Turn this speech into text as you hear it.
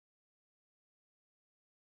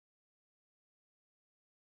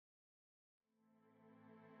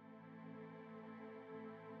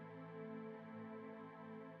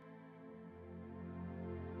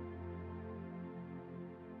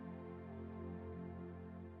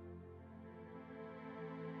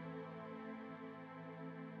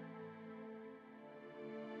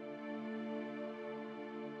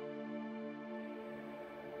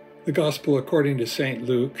The Gospel according to St.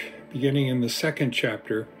 Luke, beginning in the 2nd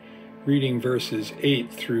chapter, reading verses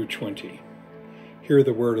 8 through 20. Hear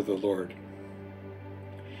the word of the Lord.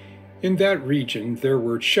 In that region there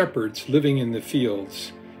were shepherds living in the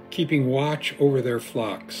fields, keeping watch over their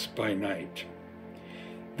flocks by night.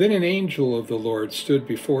 Then an angel of the Lord stood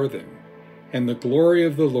before them, and the glory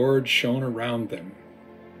of the Lord shone around them,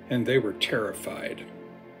 and they were terrified.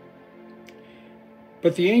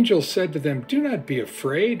 But the angel said to them, "Do not be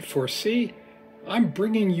afraid, for see, I'm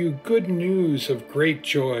bringing you good news of great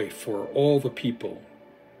joy for all the people.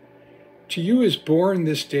 To you is born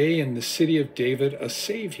this day in the city of David a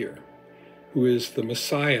Savior, who is the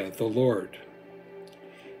Messiah, the Lord.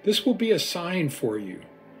 This will be a sign for you.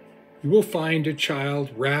 You will find a child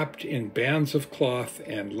wrapped in bands of cloth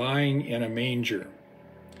and lying in a manger."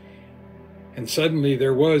 And suddenly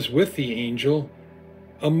there was with the angel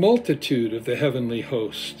a multitude of the heavenly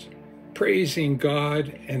host, praising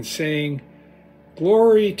God and saying,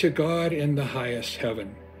 "Glory to God in the highest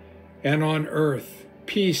heaven, and on earth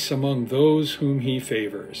peace among those whom he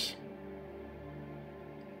favors."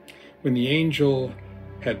 When the angel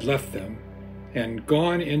had left them and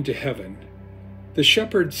gone into heaven, the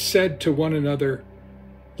shepherds said to one another,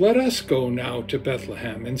 "Let us go now to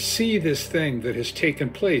Bethlehem and see this thing that has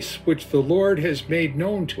taken place, which the Lord has made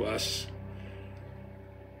known to us."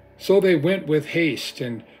 So they went with haste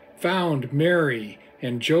and found Mary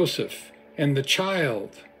and Joseph and the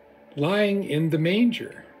child lying in the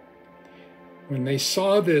manger. When they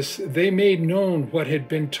saw this, they made known what had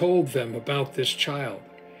been told them about this child,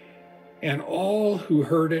 and all who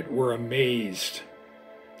heard it were amazed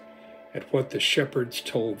at what the shepherds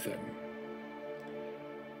told them.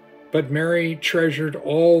 But Mary treasured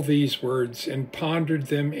all these words and pondered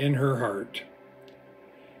them in her heart.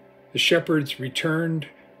 The shepherds returned,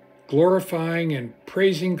 glorifying and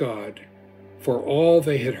praising God for all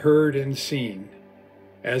they had heard and seen,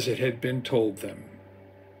 as it had been told them.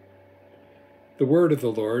 The word of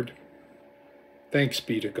the Lord. Thanks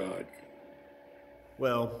be to God.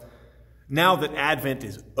 Well, now that Advent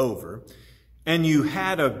is over, and you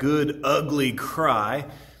had a good ugly cry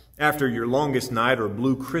after your longest night or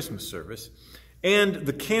blue Christmas service, and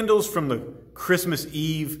the candles from the Christmas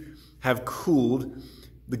Eve have cooled,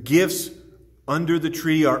 the gifts under the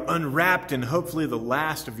tree are unwrapped, and hopefully the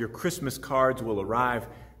last of your Christmas cards will arrive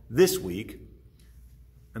this week.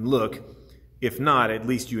 And look, if not, at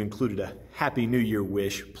least you included a Happy New Year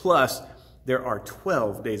wish. Plus, there are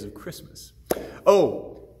 12 days of Christmas.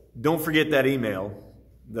 Oh, don't forget that email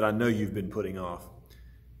that I know you've been putting off.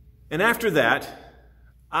 And after that,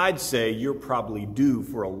 I'd say you're probably due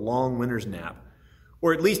for a long winter's nap,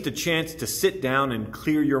 or at least a chance to sit down and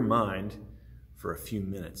clear your mind for a few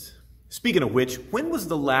minutes. Speaking of which, when was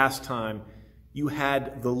the last time you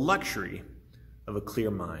had the luxury of a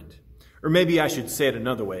clear mind? Or maybe I should say it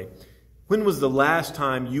another way. When was the last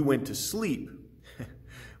time you went to sleep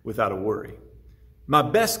without a worry? My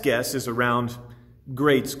best guess is around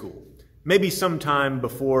grade school, maybe sometime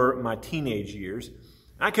before my teenage years.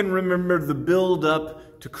 I can remember the build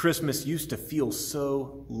up to Christmas used to feel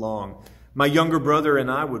so long. My younger brother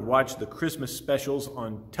and I would watch the Christmas specials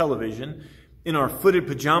on television in our footed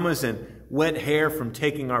pajamas and wet hair from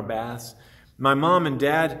taking our baths. My mom and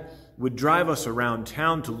dad would drive us around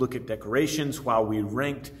town to look at decorations while we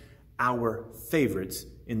ranked our favorites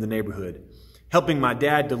in the neighborhood, helping my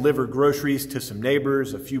dad deliver groceries to some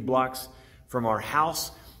neighbors a few blocks from our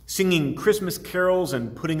house, singing Christmas carols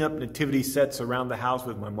and putting up nativity sets around the house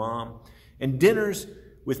with my mom, and dinners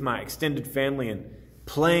with my extended family, and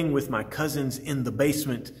playing with my cousins in the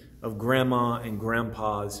basement of Grandma and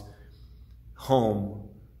Grandpa's home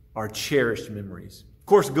are cherished memories. Of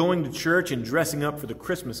course, going to church and dressing up for the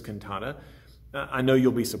Christmas cantata. I know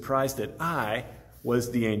you'll be surprised that I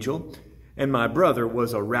was the angel and my brother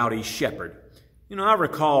was a rowdy shepherd. You know, I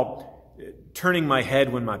recall turning my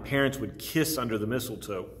head when my parents would kiss under the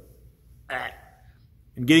mistletoe,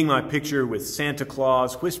 and getting my picture with Santa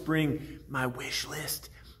Claus, whispering my wish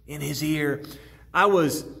list in his ear. I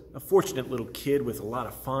was a fortunate little kid with a lot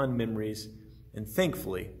of fond memories, and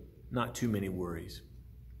thankfully, not too many worries.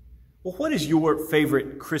 Well, what is your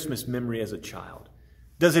favorite Christmas memory as a child?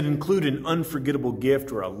 Does it include an unforgettable gift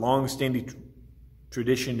or a long-standing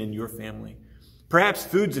tradition in your family? Perhaps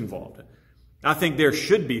food's involved. I think there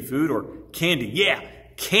should be food or candy. Yeah,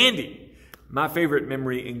 candy! My favorite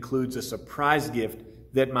memory includes a surprise gift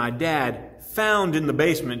that my dad found in the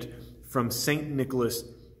basement from St. Nicholas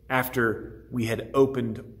after we had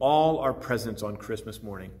opened all our presents on Christmas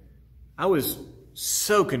morning. I was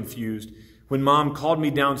so confused when Mom called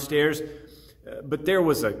me downstairs, but there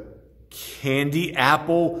was a candy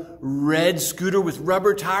apple red scooter with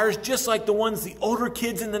rubber tires, just like the ones the older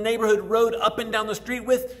kids in the neighborhood rode up and down the street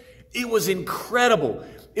with. It was incredible.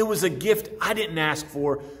 It was a gift I didn't ask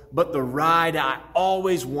for, but the ride I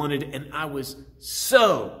always wanted, and I was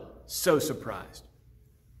so surprised.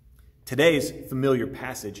 Today's familiar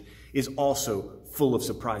passage is also full of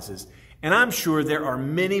surprises, and I'm sure there are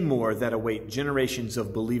many more that await generations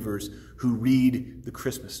of believers who read the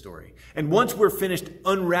Christmas story. And once we're finished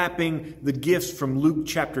unwrapping the gifts from Luke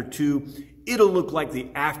chapter 2, it'll look like the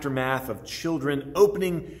aftermath of children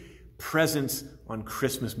opening presents on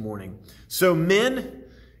Christmas morning. So men,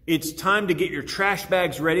 it's time to get your trash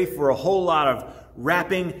bags ready for a whole lot of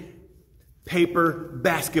wrapping paper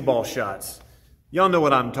basketball shots. Y'all know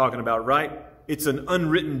what I'm talking about, right? It's an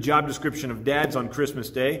unwritten job description of dads on Christmas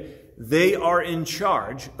Day. They are in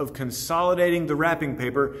charge of consolidating the wrapping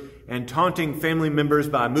paper and taunting family members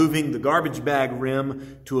by moving the garbage bag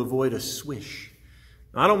rim to avoid a swish.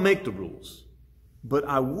 Now, I don't make the rules, but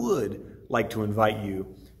I would like to invite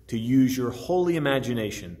you to use your holy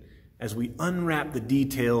imagination as we unwrap the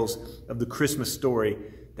details of the Christmas story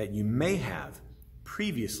that you may have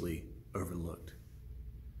previously overlooked.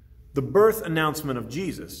 The birth announcement of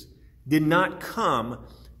Jesus did not come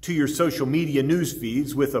to your social media news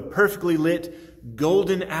feeds with a perfectly lit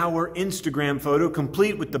golden hour Instagram photo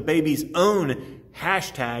complete with the baby's own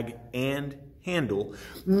hashtag and handle,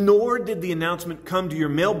 nor did the announcement come to your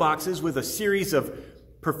mailboxes with a series of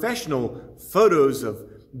professional photos of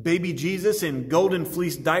baby Jesus in golden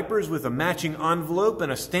fleece diapers with a matching envelope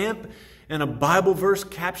and a stamp and a Bible verse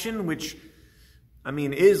caption, which,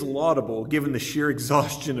 is laudable given the sheer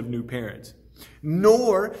exhaustion of new parents.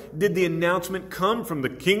 Nor did the announcement come from the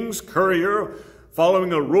king's courier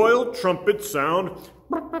following a royal trumpet sound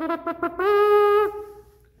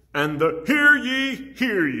and the hear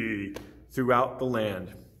ye throughout the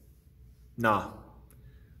land. Nah.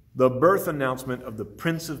 The birth announcement of the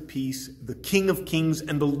Prince of Peace, the King of Kings,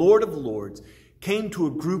 and the Lord of Lords came to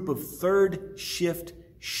a group of third shift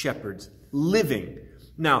shepherds living.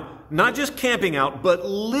 Now, not just camping out, but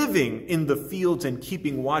living in the fields and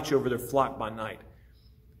keeping watch over their flock by night.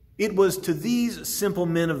 It was to these simple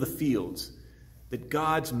men of the fields that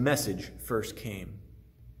God's message first came.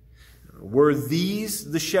 Were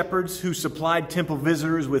these the shepherds who supplied temple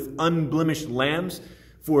visitors with unblemished lambs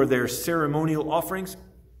for their ceremonial offerings?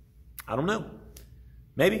 I don't know.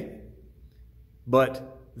 Maybe.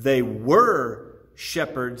 But they were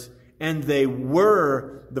shepherds, and they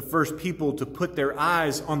were the first people to put their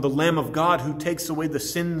eyes on the Lamb of God who takes away the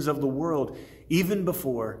sins of the world, even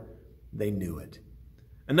before they knew it.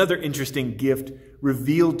 Another interesting gift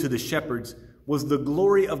revealed to the shepherds was the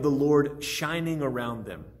glory of the Lord shining around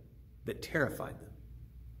them that terrified them.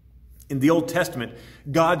 In the Old Testament,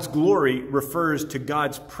 God's glory refers to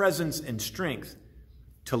God's presence and strength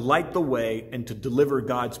to light the way and to deliver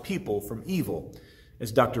God's people from evil,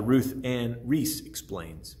 as Dr. Ruth Ann Reese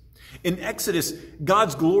explains. In Exodus,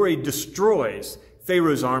 God's glory destroys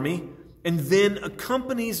Pharaoh's army and then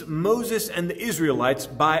accompanies Moses and the Israelites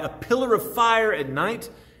by a pillar of fire at night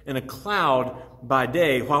and a cloud by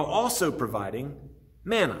day, while also providing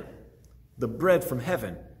manna, the bread from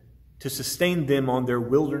heaven, to sustain them on their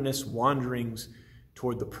wilderness wanderings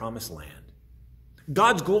toward the promised land.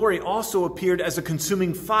 God's glory also appeared as a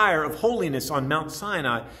consuming fire of holiness on Mount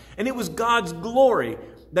Sinai, and it was God's glory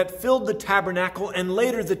that filled the tabernacle and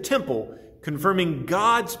later the temple, confirming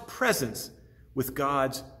God's presence with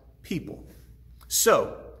God's people.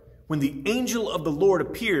 So, when the angel of the Lord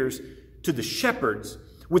appears to the shepherds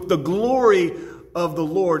with the glory of the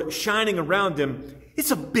Lord shining around them,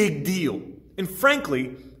 it's a big deal. And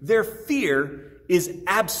frankly, their fear is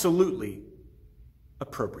absolutely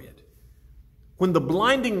appropriate. When the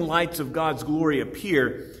blinding lights of God's glory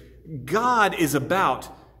appear, God is about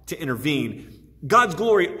to intervene. God's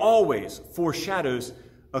glory always foreshadows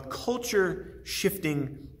a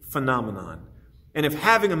culture-shifting phenomenon. And if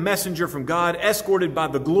having a messenger from God escorted by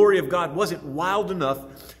the glory of God wasn't wild enough,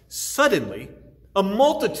 suddenly a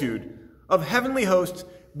multitude of heavenly hosts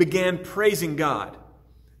began praising God.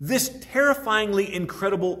 This terrifyingly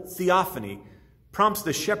incredible theophany prompts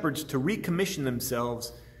the shepherds to recommission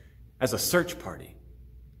themselves as a search party.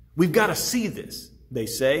 We've got to see this, they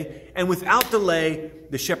say, and without delay,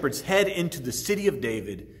 the shepherds head into the city of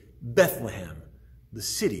David, Bethlehem, the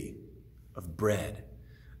city of bread.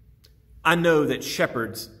 I know that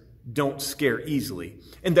shepherds don't scare easily,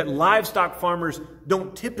 and that livestock farmers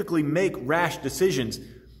don't typically make rash decisions,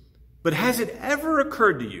 but has it ever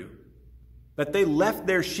occurred to you that they left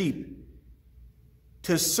their sheep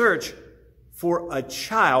to search for a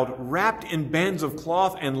child wrapped in bands of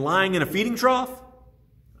cloth and lying in a feeding trough?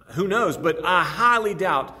 Who knows? But I highly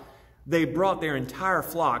doubt they brought their entire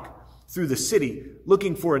flock through the city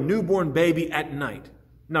looking for a newborn baby at night.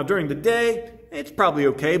 Now, during the day, it's probably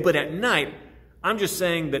okay, but at night, I'm just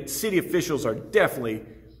saying that city officials are definitely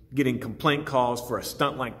getting complaint calls for a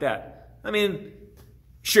stunt like that. I mean,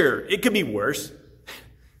 sure, it could be worse.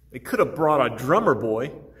 They could have brought a drummer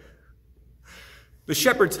boy. The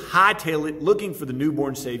shepherds hightail it looking for the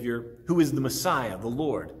newborn Savior, who is the Messiah, the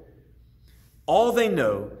Lord. All they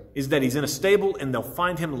know is that he's in a stable and they'll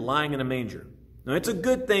find him lying in a manger. Now, it's a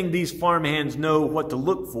good thing these farmhands know what to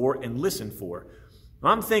look for and listen for.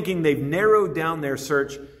 I'm thinking they've narrowed down their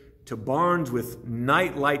search to barns with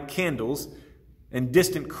nightlight candles and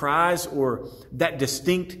distant cries or that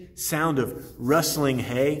distinct sound of rustling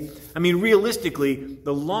hay. I mean, realistically,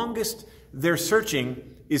 the longest they're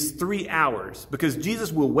searching is 3 hours because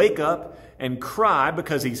Jesus will wake up and cry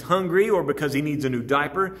because he's hungry or because he needs a new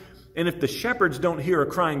diaper. And if the shepherds don't hear a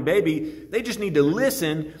crying baby, they just need to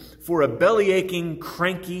listen for a belly-aching,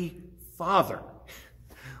 cranky father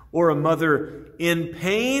or a mother in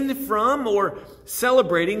pain from or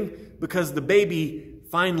celebrating because the baby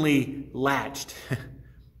finally latched.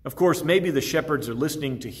 Of course, maybe the shepherds are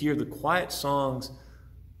listening to hear the quiet songs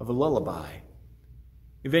of a lullaby.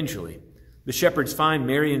 Eventually, the shepherds find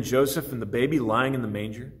Mary and Joseph and the baby lying in the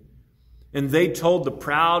manger. And they told the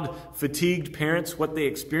proud, fatigued parents what they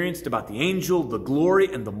experienced about the angel, the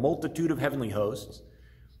glory, and the multitude of heavenly hosts.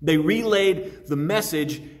 They relayed the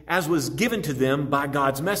message as was given to them by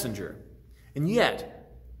God's messenger. And yet,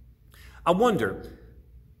 I wonder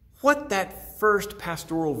what that first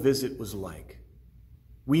pastoral visit was like.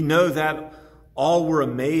 We know that all were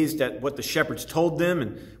amazed at what the shepherds told them,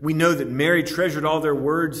 and we know that Mary treasured all their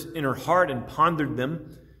words in her heart and pondered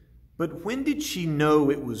them. But when did she know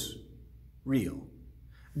it was real?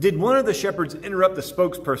 Did one of the shepherds interrupt the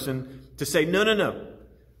spokesperson to say, no.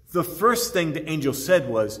 The first thing the angel said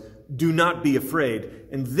was, do not be afraid.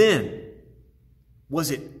 And then,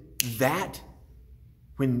 was it that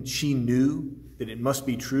when she knew that it must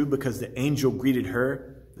be true because the angel greeted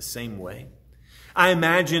her the same way? I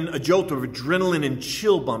imagine a jolt of adrenaline and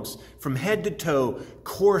chill bumps from head to toe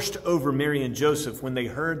coursed over Mary and Joseph when they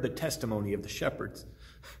heard the testimony of the shepherds.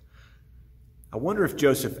 I wonder if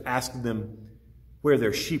Joseph asked them where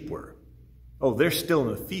their sheep were. Oh, they're still in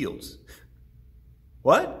the fields.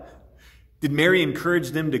 What? Did Mary encourage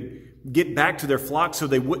them to get back to their flock so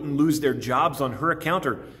they wouldn't lose their jobs on her account,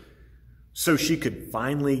 or so she could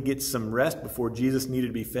finally get some rest before Jesus needed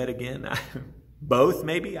to be fed again? Both,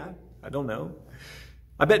 maybe? I don't know.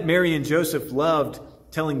 I bet Mary and Joseph loved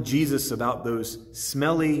telling Jesus about those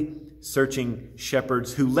smelly, searching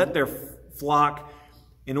shepherds who let their flock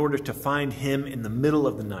in order to find him in the middle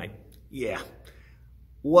of the night. Yeah,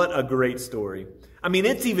 what a great story. I mean,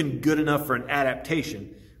 it's even good enough for an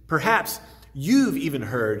adaptation. Perhaps you've even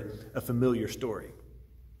heard a familiar story,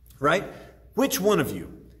 right? Which one of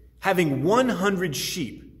you, having 100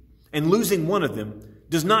 sheep and losing one of them,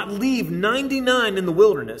 does not leave 99 in the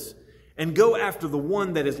wilderness and go after the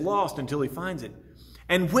one that is lost until he finds it?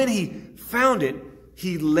 And when he found it,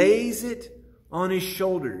 he lays it on his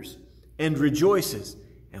shoulders and rejoices.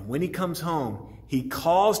 And when he comes home, he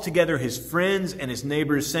calls together his friends and his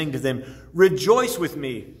neighbors, saying to them, rejoice with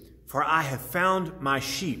me, for I have found my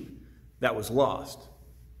sheep that was lost.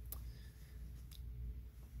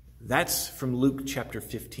 That's from Luke chapter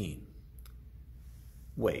 15.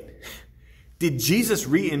 Wait, did Jesus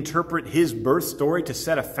reinterpret his birth story to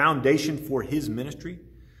set a foundation for his ministry?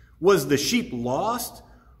 Was the sheep lost,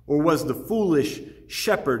 or was the foolish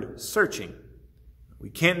shepherd searching? We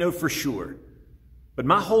can't know for sure. But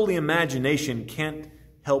my holy imagination can't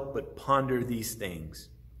help but ponder these things.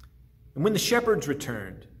 And when the shepherds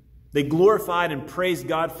returned, they glorified and praised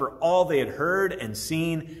God for all they had heard and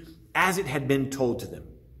seen as it had been told to them.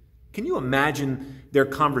 Can you imagine their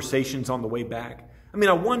conversations on the way back? I mean,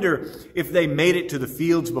 I wonder if they made it to the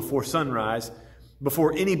fields before sunrise,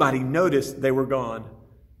 before anybody noticed they were gone.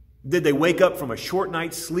 Did they wake up from a short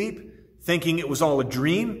night's sleep thinking it was all a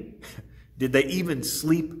dream? Did they even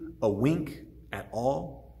sleep a wink at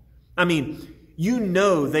all? I mean, you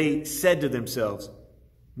know they said to themselves,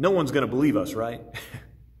 no one's going to believe us, right?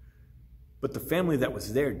 But the family that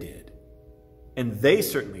was there did. And they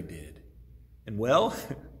certainly did. And well,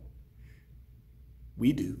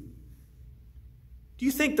 we do. Do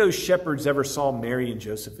you think those shepherds ever saw Mary and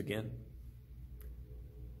Joseph again?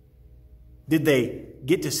 Did they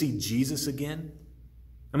get to see Jesus again?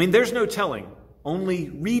 I mean, there's no telling, only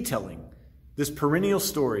retelling this perennial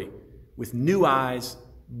story with new eyes,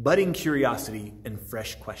 budding curiosity, and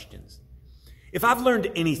fresh questions. If I've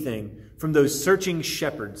learned anything from those searching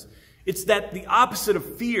shepherds, It's that the opposite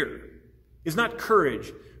of fear is not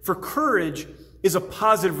courage. For courage is a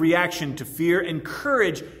positive reaction to fear, and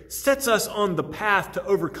courage sets us on the path to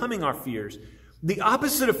overcoming our fears. The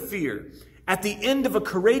opposite of fear, at the end of a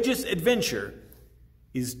courageous adventure,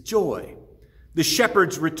 is joy. The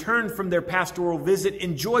shepherds returned from their pastoral visit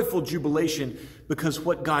in joyful jubilation because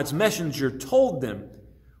what God's messenger told them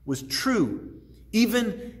was true,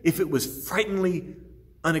 even if it was frighteningly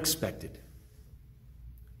unexpected.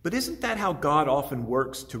 But isn't that how God often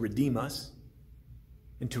works to redeem us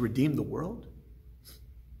and to redeem the world?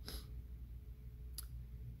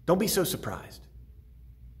 Don't be so surprised.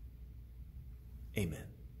 Amen.